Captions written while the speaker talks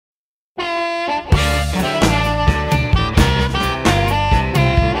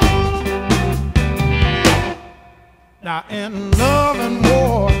Now in love and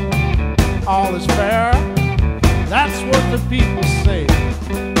war, all is fair. That's what the people say.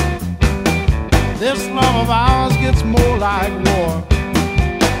 This love of ours gets more like war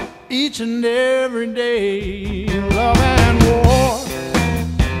each and every day. Love and war,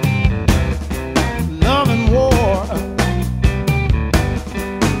 love and war,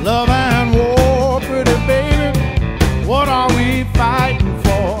 love and war, pretty baby, what are we fighting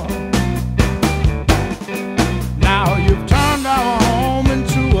for? Now you've turned our home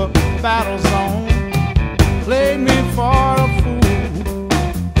into a battle zone, played me for a fool.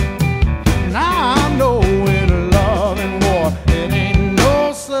 Now I know in love and war, it ain't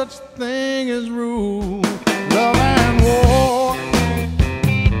no such thing as rule. Love and war,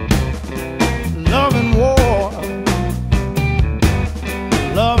 love and war,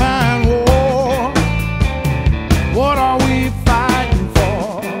 love and war, what are we fighting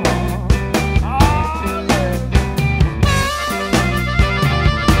for? Oh, yeah.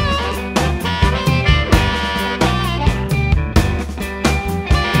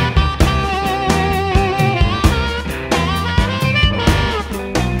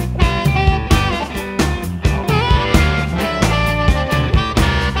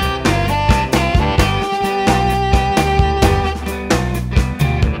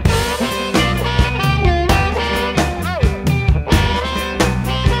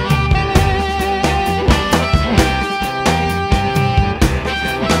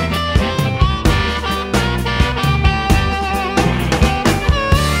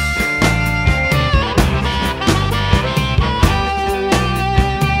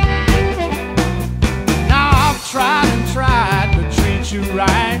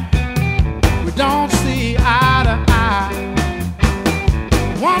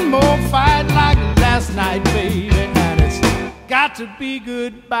 To be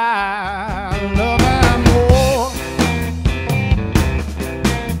goodbye. Love and war,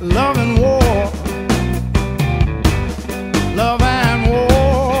 love and war, love and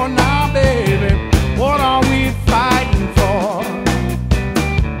war. Now baby, what are we fighting for?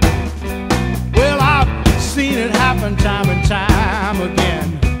 Well, I've seen it happen time and time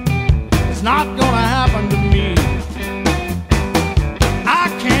again. It's not gonna happen to me. I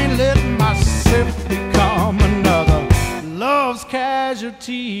can't let myself become another love's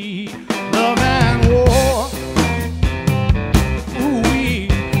casualty. Love and